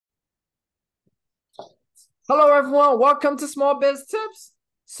Hello, everyone. Welcome to Small Biz Tips.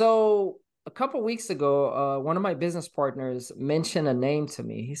 So, a couple weeks ago, one of my business partners mentioned a name to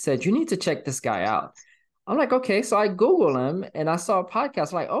me. He said, "You need to check this guy out." I'm like, "Okay." So I Google him and I saw a podcast.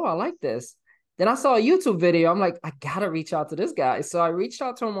 I'm like, "Oh, I like this." Then I saw a YouTube video. I'm like, "I gotta reach out to this guy." So I reached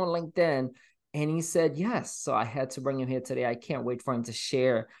out to him on LinkedIn, and he said yes. So I had to bring him here today. I can't wait for him to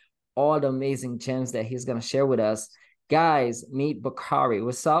share all the amazing gems that he's gonna share with us. Guys, meet Bakari.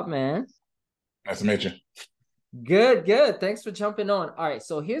 What's up, man? Nice to meet you. Good, good. Thanks for jumping on. All right,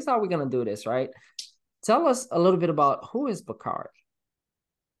 so here's how we're gonna do this, right? Tell us a little bit about who is Bakari.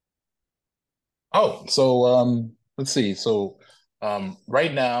 Let's see.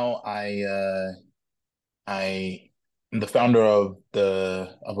 Right now I am the founder of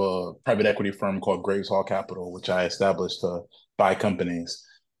a private equity firm called Graves Hall Capital, which I established to buy companies.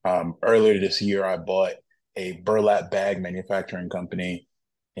 Earlier this year, I bought a burlap bag manufacturing company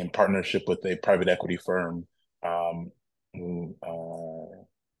in partnership with a private equity firm. Um,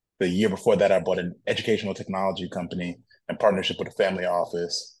 the year before that, I bought an educational technology company in partnership with a family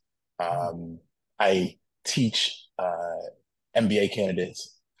office. Um, I teach MBA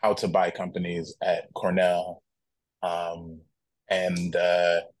candidates how to buy companies at Cornell, um, and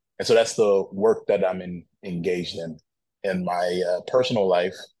uh, and so that's the work that engaged in. In my personal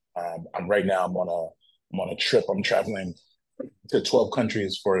life, right now I'm on a trip. I'm traveling to 12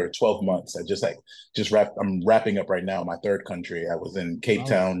 countries for 12 months. I'm wrapping up right now my third country. I was in Cape Nice.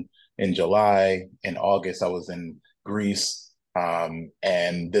 Town in July. In August, I was in Greece.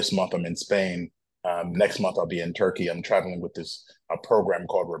 And this month I'm in Spain. Next month I'll be in Turkey. I'm traveling with this a program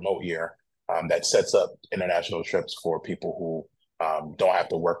called Remote Year that sets up international trips for people who don't have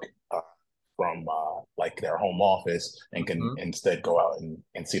to work from like their home office and can Mhm. instead go out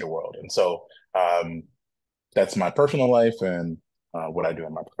and see the world. And so that's my personal life and what I do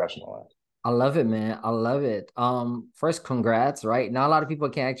in my professional life. I love it, man. I love it. First, congrats, right? Not a lot of people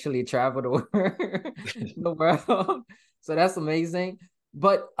can actually travel the world. So that's amazing.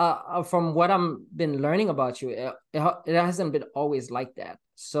 But from what I'm been learning about you, it hasn't been always like that.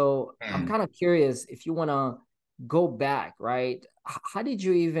 So I'm Mm. kind of curious if you want to go back, right? How did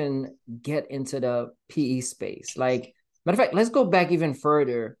you even get into the PE space? Like, matter of fact, let's go back even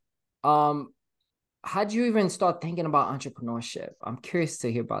further. Um, how did you even start thinking about entrepreneurship? I'm curious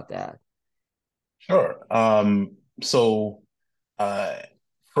to hear about that. Sure. So uh,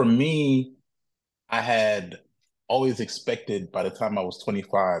 for me, I had always expected by the time I was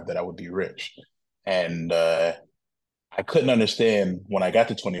 25 that I would be rich. And I couldn't understand when I got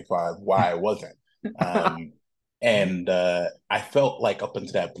to 25 why I wasn't. Um, and I felt like up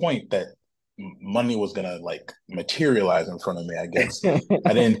until that point that money was gonna like materialize in front of me, I guess.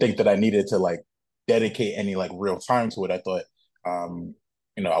 I didn't think that I needed to like dedicate any like real time to it. I thought, um,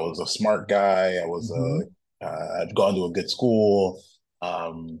 I was a smart guy. Mhm. I'd gone to a good school.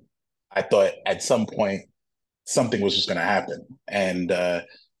 Um, I thought at some point something was just going to happen, and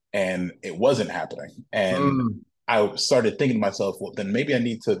it wasn't happening. And Mm. I started thinking to myself, well, then maybe I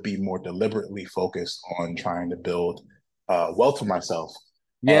need to be more deliberately focused on trying to build wealth for myself.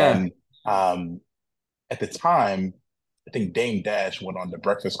 Yeah. And at the time, I think Dame Dash went on the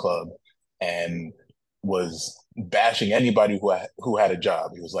Breakfast Club and was bashing anybody who had a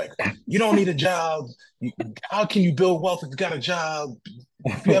job. He was like, "You don't need a job. How can you build wealth if you got a job?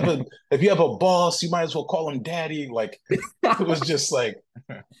 If you have a if you have a boss, you might as well call him daddy." Like it was just like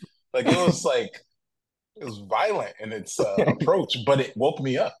it was like it was violent in its approach, but it woke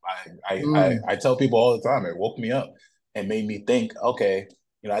me up. Mm. I tell people all the time, it woke me up and made me think, okay,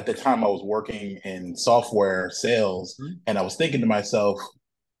 at the time I was working in software sales and I was thinking to myself,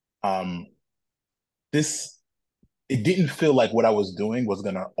 um, this, it didn't feel like what I was doing was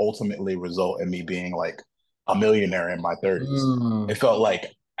going to ultimately result in me being like a millionaire in my 30s. Mm. I felt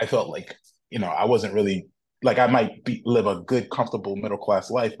like, I wasn't really like I might live a good, comfortable middle class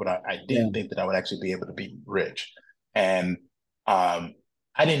life, but I Yeah. didn't think that I would actually be able to be rich. And um,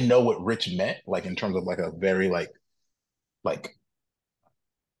 I didn't know what rich meant, like in terms of like a very like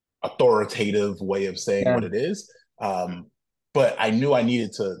authoritative way of saying Yeah. what it is. Um, but I knew I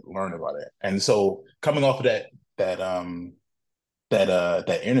needed to learn about it. And so coming off of that that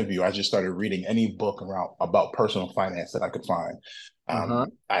interview, I just started reading any book around about personal finance that I could find. Uh-huh.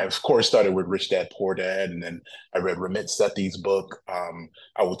 I of course started with Rich Dad Poor Dad, and then I read Ramit Sethi's book.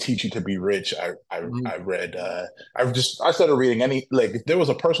 I Will Teach You to Be Rich. Mm. I read. I started reading any like if there was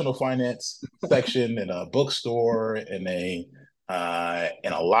a personal finance section in a bookstore in a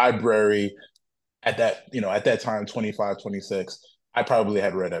library at that time 25, 26. I probably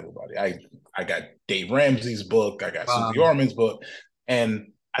had read everybody. I got Dave Ramsey's book, I got Susie Wow. Orman's book, and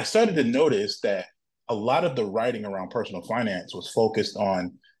I started to notice that a lot of the writing around personal finance was focused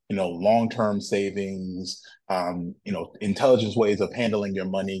on, long-term savings, intelligent ways of handling your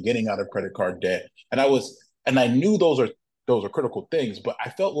money, getting out of credit card debt. And I knew those are critical things, but I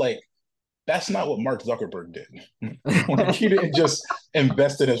felt like that's not what Mark Zuckerberg did. Like he didn't just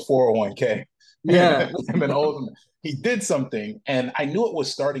invest in his 401k Yeah. and then he did something, and I knew it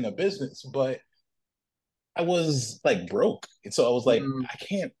was starting a business, but I was like broke. And so I was like, Mm, I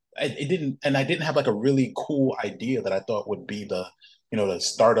can't, it didn't, and I didn't have like a really cool idea that I thought would be the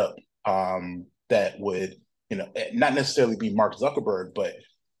startup that would, not necessarily be Mark Zuckerberg, but,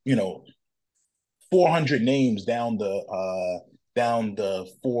 you know, 400 names down the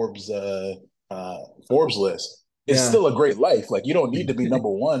Forbes list is yeah. still a great life. Like you don't need to be number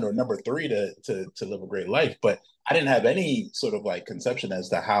one or number three to live a great life. But I didn't have any sort of like conception as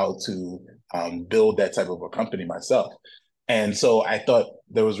to how to build that type of a company myself. And so I thought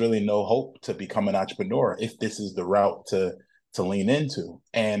there was really no hope to become an entrepreneur if this is the route to lean into.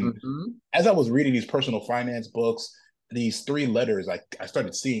 And Hmm. as I was reading these personal finance books, these three letters, I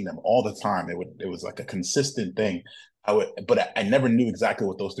started seeing them all the time. It was like a consistent thing. But I never knew exactly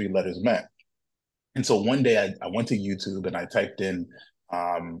what those three letters meant. And so one day I went to YouTube and I typed in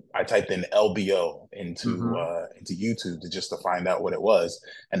LBO Hmm. into YouTube to find out what it was.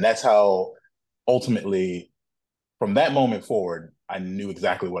 And that's how ultimately from that moment forward, I knew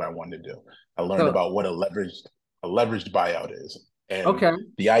exactly what I wanted to do. I learned So, about what a leveraged buyout is, and okay.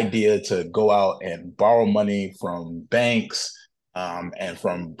 the idea to go out and borrow money from banks and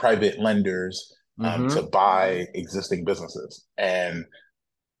from private lenders to Hmm. buy existing businesses. And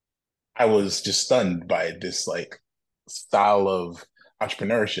I was just stunned by this like style of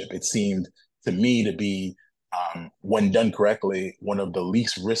entrepreneurship. It seemed to me to be, when done correctly, one of the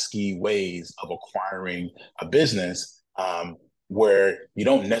least risky ways of acquiring a business, where you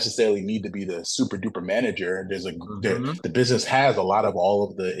don't necessarily need to be the super duper manager. Hmm. The business has a lot of all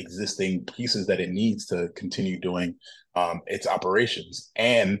of the existing pieces that it needs to continue doing its operations,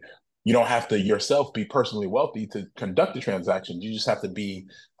 and you don't have to yourself be personally wealthy to conduct the transactions. You just have to be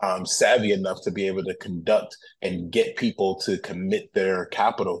savvy enough to be able to conduct and get people to commit their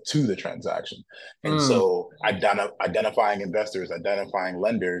capital to the transaction. And Mm. so identifying investors, identifying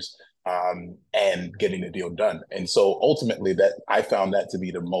lenders, and getting the deal done. And so ultimately that I found that to be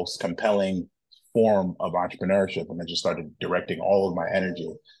the most compelling form of entrepreneurship. And I just started directing all of my energy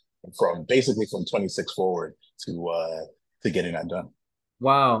from 26 forward to getting that done.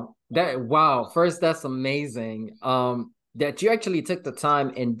 Wow. Wow. First, that's amazing. That you actually took the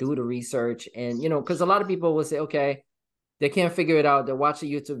time and do the research. And because a lot of people will say, okay, they can't figure it out. They watch a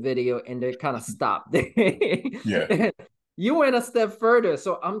YouTube video and they kind of stop. Yeah. You went a step further.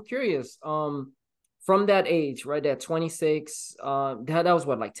 So I'm curious, from that age, right? That 26, that was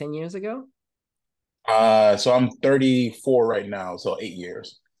what, like 10 years ago? So I'm 34 right now, so 8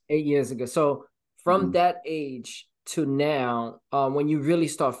 years. 8 years ago. So from Mhm. that age to now, when you really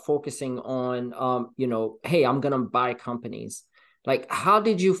start focusing on, hey, I'm gonna buy companies. Like, how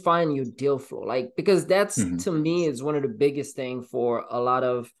did you find your deal flow? Like, because that's Mhm. to me is one of the biggest thing for a lot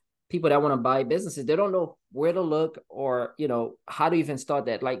of people that want to buy businesses. They don't know where to look or how to even start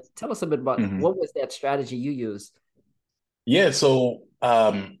that. Like, tell us a bit about Mhm. what was that strategy you used. Yeah, so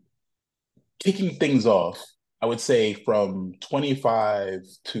kicking things off, I would say from 25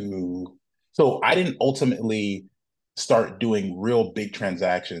 to, so I didn't ultimately start doing real big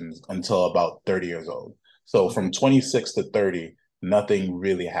transactions until about 30 years old. So Okay. from 26 to 30, nothing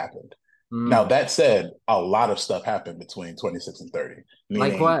really happened. Now Mm. that said, a lot of stuff happened between 26 and 30,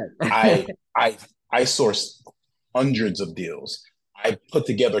 Like meaning what? I I I sourced hundreds of deals. I put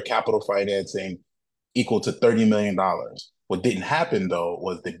together capital financing equal to $30 million. What didn't happen though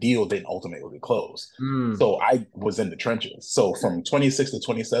was the deal didn't ultimately close. Mm. So I was in the trenches. So from 26 to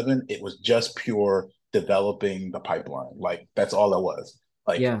 27, it was just pure developing the pipeline. Like that's all it was.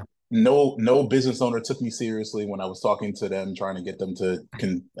 Like Yeah. no business owner took me seriously when I was talking to them, trying to get them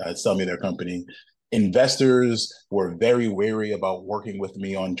to sell me their company. Investors were very wary about working with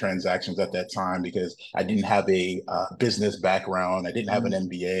me on transactions at that time because I didn't have a business background. I didn't have an Mm.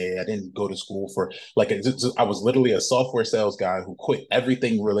 MBA. I didn't go to school for like I was literally a software sales guy who quit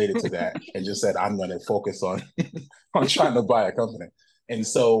everything related to that and just said I'm going to focus on on trying to buy a company. And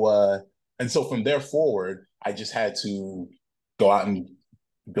so from there forward, I just had to go out and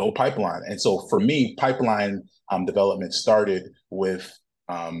build pipeline. And so for me, pipeline development started with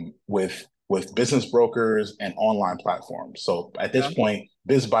business brokers and online platforms. So at this Okay. point,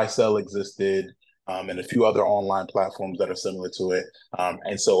 Biz Buy Sell existed, and a few other online platforms that are similar to it.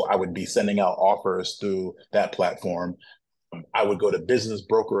 And so I would be sending out offers through that platform. I would go to business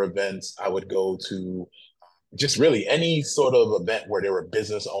broker events. I would go to just really any sort of event where there were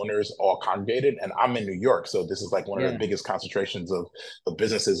business owners all congregated. And I'm in New York, so this is like one of the Yeah. biggest concentrations of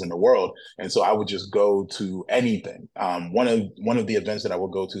businesses in the world. And so I would just go to anything. One of the events that I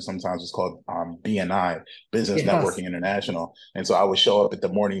would go to sometimes is called BNI, Business Yes. Networking International. And so I would show up at the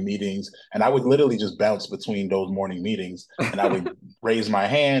morning meetings, and I would literally just bounce between those morning meetings, and I would raise my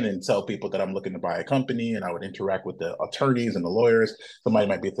hand and tell people that I'm looking to buy a company, and I would interact with the attorneys and the lawyers. Somebody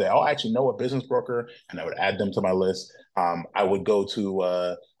might be say, "Oh, I actually know a business broker," and I would add them to my list. I would go to,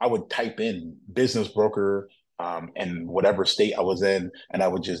 I would type in business broker in whatever state I was in, and I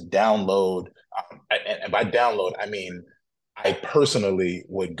would just download. And by download, I mean I personally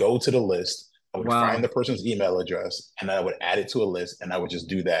would go to the list. I would find Wow. the person's email address, and I would add it to a list, and I would just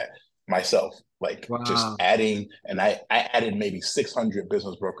do that myself, like just Wow. adding. And I added maybe 600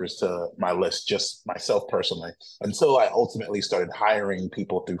 business brokers to my list, just myself personally, until I ultimately started hiring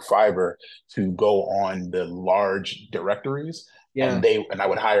people through Fiverr to go on the large directories, and Yeah. I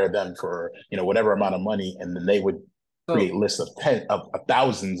would hire them for whatever amount of money, and then they would create So, lists of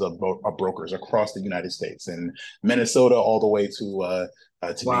thousands of brokers across the United States and Minnesota all the way to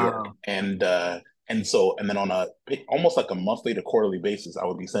New York. wow. And then on a almost like a monthly to quarterly basis, I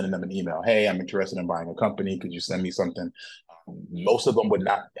would be sending them an email. Hey, I'm interested in buying a company. Could you send me something? Most of them would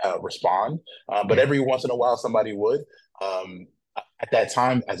not respond, but every once in a while somebody would. Um, at that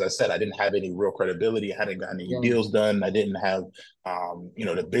time, as I said, I didn't have any real credibility. I hadn't gotten any Yeah. deals done. I didn't have,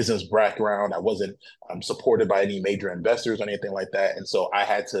 the business background. I wasn't supported by any major investors or anything like that. And so I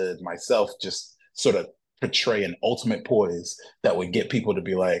had to myself just sort of portray an ultimate poise that would get people to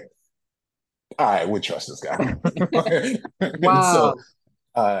be like, all right, we trust this guy. and so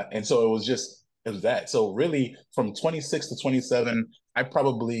Wow. it was that. So really from 26 to 27, I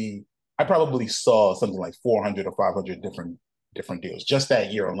probably saw something like 400 or 500 different deals just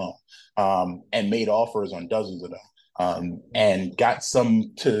that year alone. And made offers on dozens of them. And got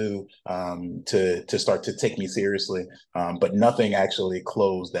some to start to take me seriously, but nothing actually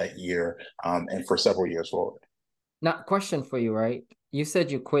closed that year, and for several years forward. Now, question for you, right? You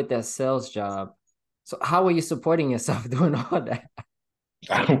said you quit that sales job. So how are you supporting yourself doing all that?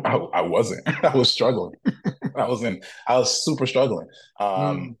 I wasn't. I was struggling. I was super struggling.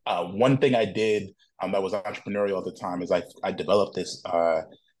 Mm, One thing I did that was entrepreneurial at the time is I developed this.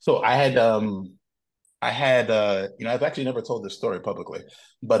 So I had I've actually never told this story publicly,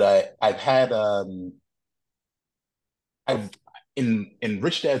 but I've in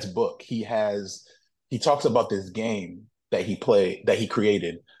Rich Dad's book, he talks about this game that he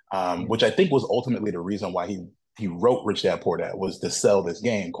created, yeah. which I think was ultimately the reason why he wrote Rich Dad Poor Dad, was to sell this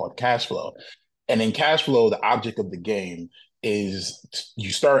game called Cash Flow. And in Cash Flow, the object of the game is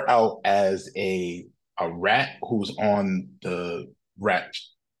you start out as a rat who's on the rat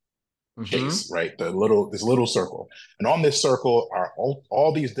Mm-hmm. chase, right? This little circle. And on this circle are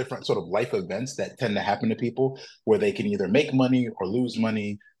all these different sort of life events that tend to happen to people where they can either make money or lose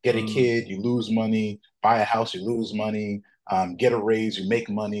money, get a Mm, kid, you lose money, buy a house, you lose money, get a raise, you make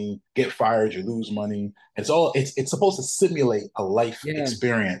money, get fired, you lose money. It's supposed to simulate a life yeah.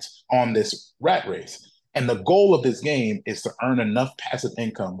 experience on this rat race. And the goal of this game is to earn enough passive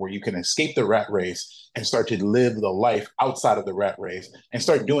income where you can escape the rat race and start to live the life outside of the rat race and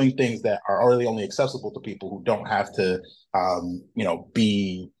start doing things that are already only accessible to people who don't have to,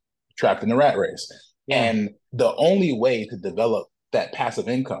 be trapped in the rat race. Yeah. And the only way to develop that passive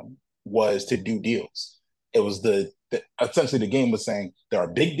income was to do deals. It was essentially the game was saying there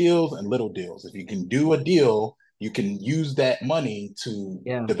are big deals and little deals. If you can do a deal, you can use that money to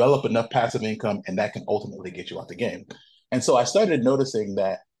Yeah. develop enough passive income, and that can ultimately get you out the game. And so I started noticing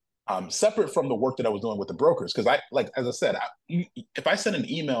that, separate from the work that I was doing with the brokers, because as I said, if I send an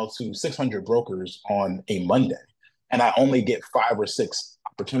email to 600 brokers on a Monday and I only get 5 or 6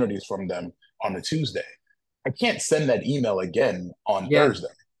 opportunities from them on a Tuesday, I can't send that email again on Yeah. Thursday,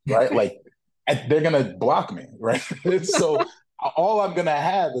 right? Like they're gonna block me, right? So all I'm gonna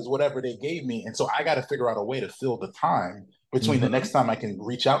have is whatever they gave me, and so I got to figure out a way to fill the time between the Mm-hmm. next time I can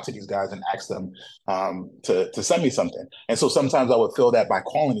reach out to these guys and ask them to send me something. And so sometimes I would fill that by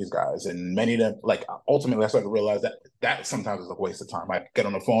calling these guys, and many of them, like ultimately, I started to realize that sometimes is a waste of time. I get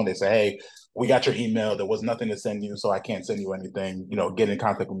on the phone, they say, "Hey, we got your email. There was nothing to send you, so I can't send you anything. Get in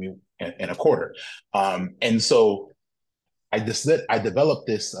contact with me in a quarter." And so I developed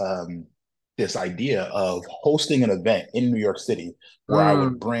this idea of hosting an event in New York City where I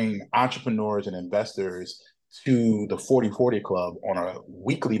would Mm, bring entrepreneurs and investors to the 40/40 Club on a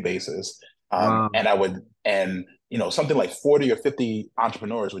weekly basis. wow. And I would, and something like 40 or 50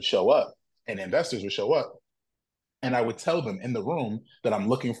 entrepreneurs would show up and investors would show up. and I would tell them in the room that I'm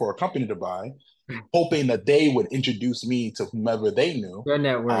looking for a company to buy, hoping that they would introduce me to whomever they knew. Your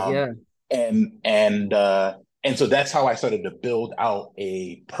network, Um, yeah. and and and so that's how I started to build out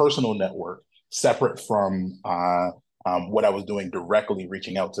a personal network separate from what I was doing directly,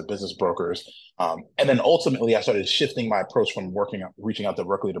 reaching out to business brokers. And then ultimately, I started shifting my approach from reaching out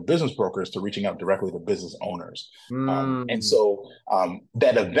directly to business brokers to reaching out directly to business owners. And Mm, so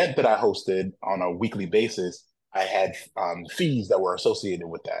that event that I hosted on a weekly basis, I had fees that were associated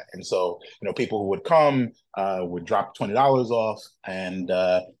with that. And so, people who would come would drop $20 off. And,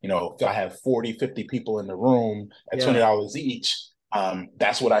 if I have 40, 50 people in the room at yeah. $20 each,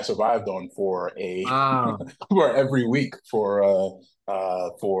 that's what I survived on for Wow. for every week for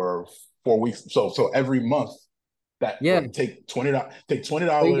 4 weeks. So every month that Yeah. would take twenty So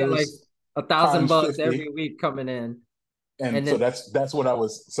you get like dollars a thousand times bucks every 50, week coming in, and and so then that's what I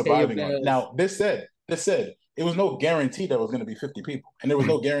was pay your surviving on. bills. Now, this said, it was no guarantee that it was going to be 50 people, and there was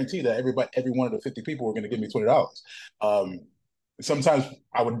no guarantee that every one of the 50 people were going to give me $20. Um, Sometimes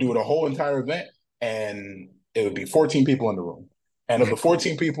I would do it a whole entire event, and it would be 14 people in the room, and of the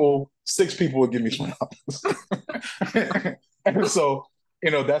 14 people, 6 people would give me $20. And so,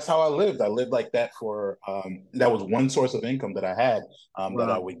 that's how I lived. I lived like that for that was one source of income that I had, that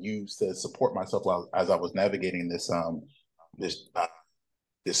I Wow. would use to support myself while as I was navigating this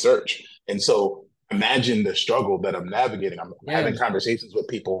this search. And so imagine the struggle that I'm navigating. I'm Yeah. having conversations with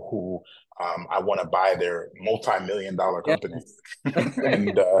people who I want to buy their multi-million-dollar Yes. company,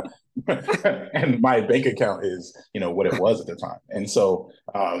 and and my bank account is what it was at the time. And so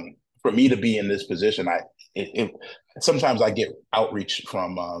for me to be in this position, it sometimes I get outreach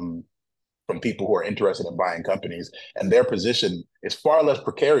from people who are interested in buying companies, and their position is far less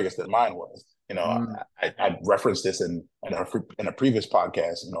precarious than mine was. Mm, I referenced this in a previous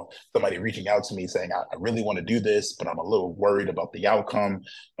podcast. Somebody reaching out to me saying, I really want to do this, but I'm a little worried about the outcome.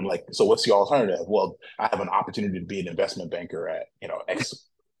 I'm like, so what's the alternative? Well, I have an opportunity to be an investment banker at X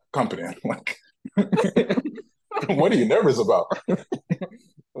company. I'm like, what are you nervous about?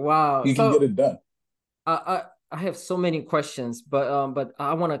 wow. You can get So it done. I have so many questions, but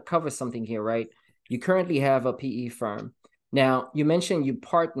I want to cover something here, right? You currently have a PE firm. Now, you mentioned you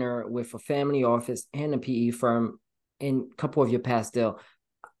partner with a family office and a PE firm in a couple of your past deal.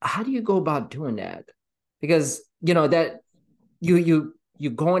 How do you go about doing that? Because you know that you're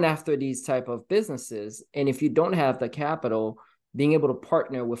going after these type of businesses, and if you don't have the capital, being able to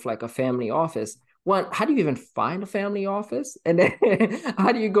partner with like a family office, one, how do you even find a family office, and then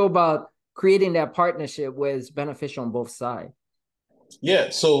how do you go about creating that partnership where it's beneficial on both sides? Yeah.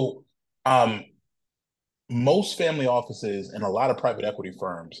 So um, most family offices and a lot of private equity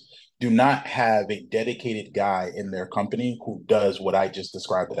firms do not have a dedicated guy in their company who does what I just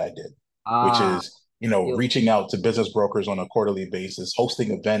described that I did, which Ah, is, you, reaching out to business brokers on a quarterly basis,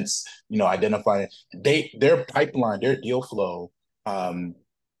 hosting events, identifying their pipeline, their deal flow, um,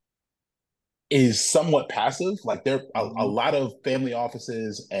 is somewhat passive. Like a mhm. lot of family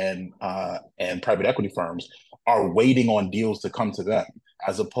offices and private equity firms are waiting on deals to come to them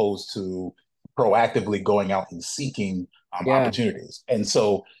as opposed to proactively going out and seeking Yeah. opportunities. And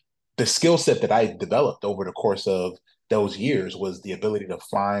so the skill set that I developed over the course of those years was the ability to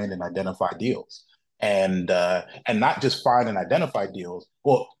find and identify deals, and not just find and identify deals.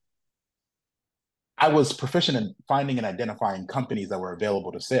 Well, I was proficient in finding and identifying companies that were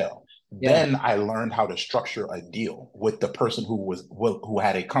available to sell. Yeah. Then I learned how to structure a deal with the person who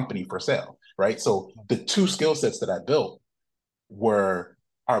had a company for sale, right? So the two skill sets that I built were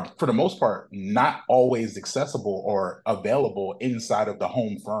are for the most part not always accessible or available inside of the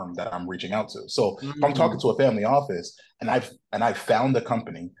home firm that I'm reaching out to. So if I'm talking Mm, to a family office and I've found the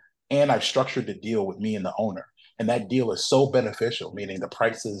company and I've structured the deal with me and the owner, and that deal is so beneficial, meaning the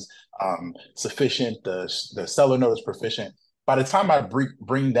price is sufficient, the seller knows proficient. By the time I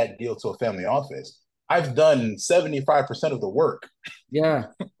bring that deal to a family office, I've done 75% of the work. yeah.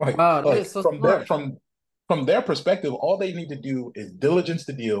 like Wow, that like is so from their smart. from their perspective, all they need to do is diligence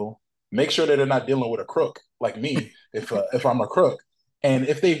the deal, make sure that they're not dealing with a crook like me if I'm a crook, and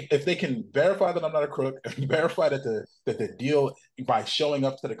if they can verify that I'm not a crook, verify that the deal by showing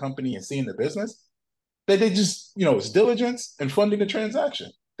up to the company and seeing the business, that they just it's diligence and funding the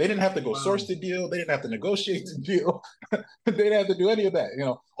transaction. They didn't have to go source Wow. the deal. They didn't have to negotiate the deal. They didn't have to do any of that.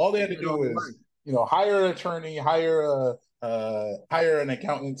 All they They had to did all do the work. is hire an attorney, hire an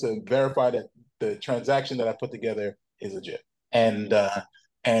accountant to verify that the transaction that I put together is legit. And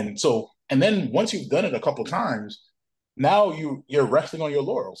then once you've done it a couple times, now you're resting on your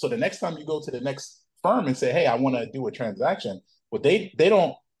laurels. So the next time you go to the next firm and say, "Hey, I want to do a transaction," well, they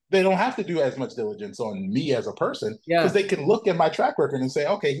don't they don't have to do as much diligence on me as a person because Yeah. they can look at my track record and say,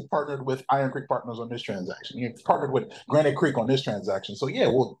 okay, he partnered with Iron Creek Partners on this transaction. He partnered with Granite Creek on this transaction. So yeah,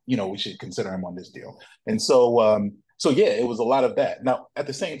 well, we should consider him on this deal. And so yeah, it was a lot of that. Now, at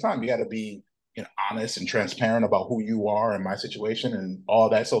the same time, you got to be honest and transparent about who you are and my situation and all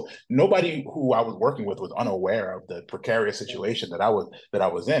that. So nobody who I was working with was unaware of the precarious situation that I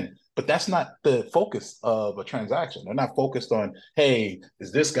was in. But that's not the focus of a transaction. They're not focused on, hey,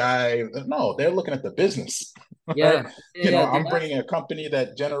 is this guy? No, they're looking at the business, right? Yeah. Yeah. I'm bringing a company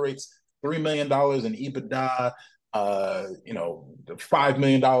that generates $3 million in EBITDA, $5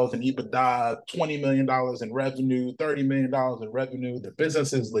 million in EBITDA, $20 million in revenue, $30 million in revenue. The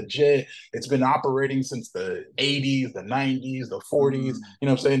business is legit. It's been operating since the 80s, the 90s, the 40s. Mm. You know what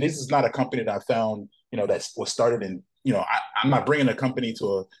I'm saying? This is not a company that I found, that was started in, I'm not bringing a company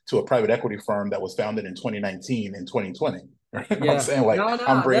to a private equity firm that was founded in 2019 and 2020. Right? You know what I'm Yeah. saying? Like No,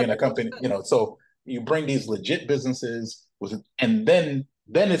 I'm no, bringing a that makes company, sense. so you bring these legit businesses and then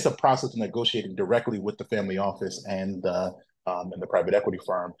it's a process of negotiating directly with the family office and the private equity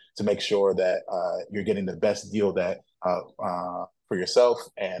firm to make sure that you're getting the best deal that for yourself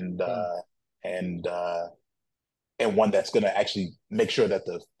Yeah. and uh, and one that's going to actually make sure that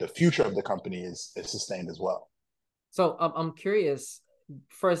the future of the company is sustained as well. So I'm curious.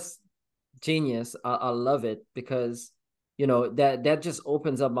 First, genius. I love it because that just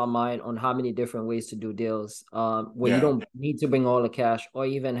opens up my mind on how many different ways to do deals. Where you Yeah, don't need to bring all the cash or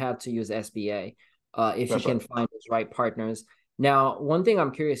even have to use SBA. If you that's right. can find those right partners. Now, one thing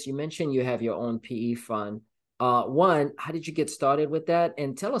I'm curious. You mentioned you have your own PE fund. One, how did you get started with that?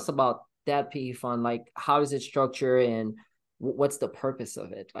 And tell us about that PE fund. Like, how is it structured and what's the purpose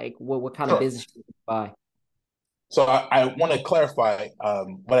of it? Like, what kind of Sure. business you buy? So I want to clarify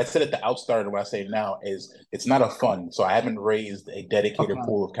what I said at the outstart and what I say now is it's not a fund. So I haven't raised a dedicated Okay,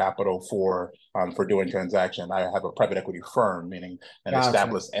 pool of capital for doing transaction. I have a private equity firm, meaning an gotcha.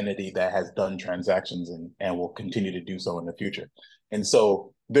 established entity that has done transactions and will continue to do so in the future. And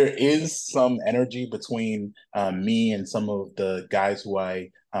so there is some energy between me and some of the guys who I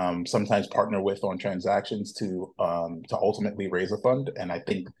sometimes partner with on transactions to ultimately raise a fund. And I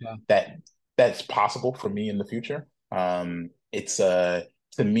think Yeah, that that's possible for me in the future. It's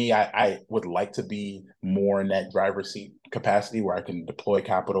to me, I would like to be more in that driver's seat capacity where I can deploy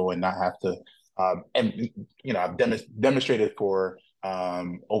capital and not have to. And I've demonstrated for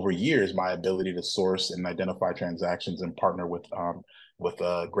over years my ability to source and identify transactions and partner with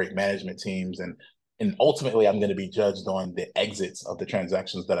great management teams and ultimately I'm going to be judged on the exits of the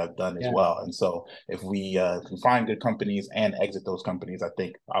transactions that I've done as yeah. well. And so if we can find good companies and exit those companies, I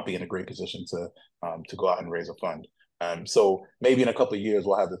think I'll be in a great position to go out and raise a fund. So maybe in a couple of years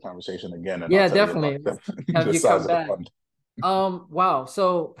we'll have this conversation again, and I'll Yeah, tell you about definitely. Have the you size come of the back? fund. Wow.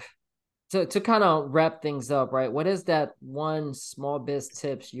 So to kind of wrap things up, right? What is that one small biz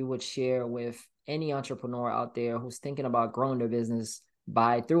tips you would share with any entrepreneur out there who's thinking about growing their business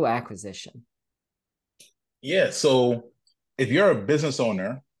by through acquisition? Yeah. So if you're a business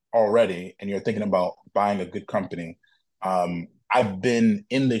owner already and you're thinking about buying a good company, I've been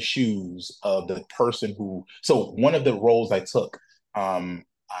in the shoes of the person who. So one of the roles I took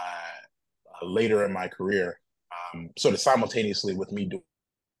later in my career, sort of simultaneously with me doing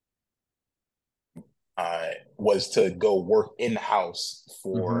was to go work in house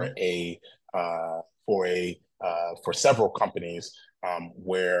Mm-hmm. for several companies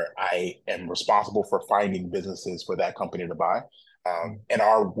where I am responsible for finding businesses for that company to buy. In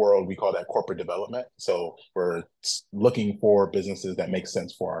our world, we call that corporate development. So we're looking for businesses that make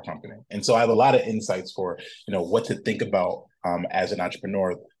sense for our company. And so I have a lot of insights for what to think about as an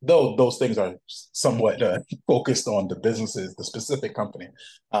entrepreneur. Though those things are somewhat focused on the businesses, the specific company.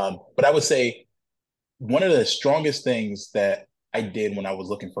 But I would say one of the strongest things that I did when I was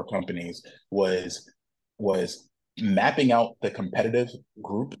looking for companies was mapping out the competitive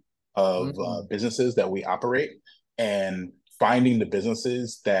group of Mm-hmm. businesses that we operate and finding the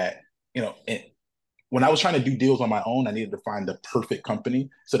businesses that you know. When I was trying to do deals on my own, I needed to find the perfect company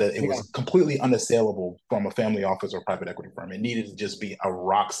so that it Yeah. was completely unassailable from a family office or private equity firm. It needed to just be a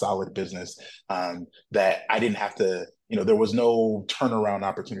rock solid business that I didn't have to. There was no turnaround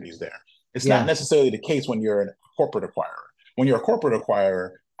opportunities there. It's not Yeah. necessarily the case when you're a corporate acquirer. When you're a corporate acquirer,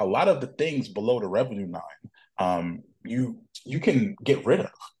 a lot of the things below the revenue line, you can get rid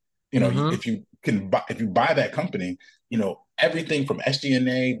of. Mm-hmm. If you buy that company, everything from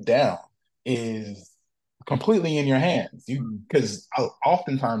SG&A down is completely in your hands. You Mm. because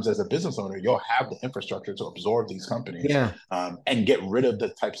oftentimes as a business owner, you'll have the infrastructure to absorb these companies Yeah, and get rid of the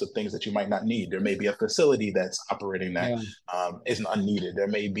types of things that you might not need. There may be a facility that's operating that yeah, isn't unneeded. There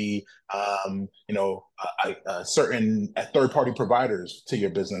may be certain third-party providers to your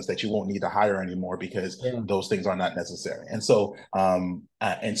business that you won't need to hire anymore because yeah. those things are not necessary. And so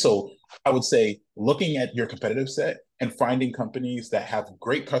I would say looking at your competitive set and finding companies that have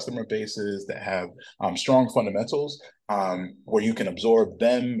great customer bases, that have strong fundamentals, where you can absorb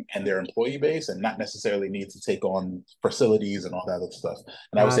them and their employee base and not necessarily need to take on facilities and all that other stuff.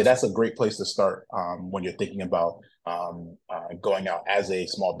 And I would say Gotcha. that's a great place to start when you're thinking about going out as a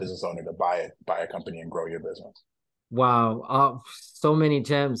small business owner to buy a company and grow your business. Wow. So many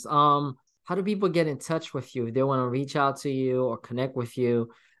gems. How do people get in touch with you if they want to reach out to you or connect with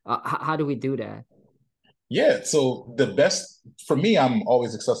you? How do we do that? Yeah, so the best for me, I'm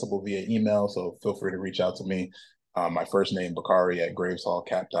always accessible via email, so feel free to reach out to me. My first name, Bakari at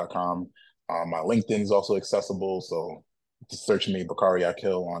graveshallcap.com. My LinkedIn is also accessible, so just search me, Bakari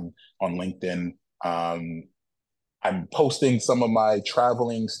Akil on LinkedIn. Um, I'm posting some of my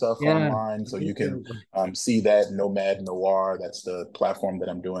traveling stuff Yeah. online, so you can see that Nomad Noir. That's the platform that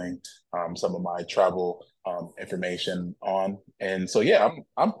I'm doing some of my travel information on. And so, yeah,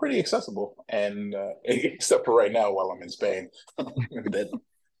 I'm pretty accessible, and except for right now while I'm in Spain, that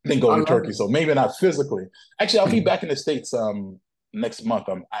then I going to love Turkey. So maybe not physically. Actually, I'll be it. back in the States next month.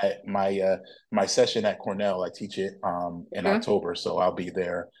 My session at Cornell, I teach it in Okay. October, so I'll be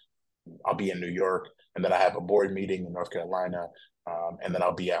there. I'll be in New York, and then I have a board meeting in North Carolina, and then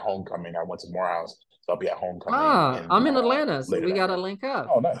I'll be at homecoming. I went to Morehouse, so I'll be at homecoming I'm in in Atlanta, so later we that gotta month. link up.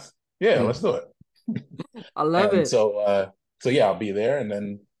 Oh, nice. Yeah, let's do it. I love And it. so yeah, I'll be there, and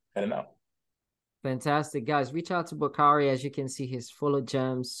then heading out. Fantastic. Guys, reach out to Bakari. As you can see, he's full of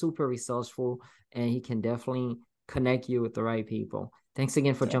gems, super resourceful, and he can definitely connect you with the right people. Thanks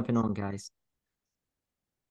again for Yeah. jumping on, guys.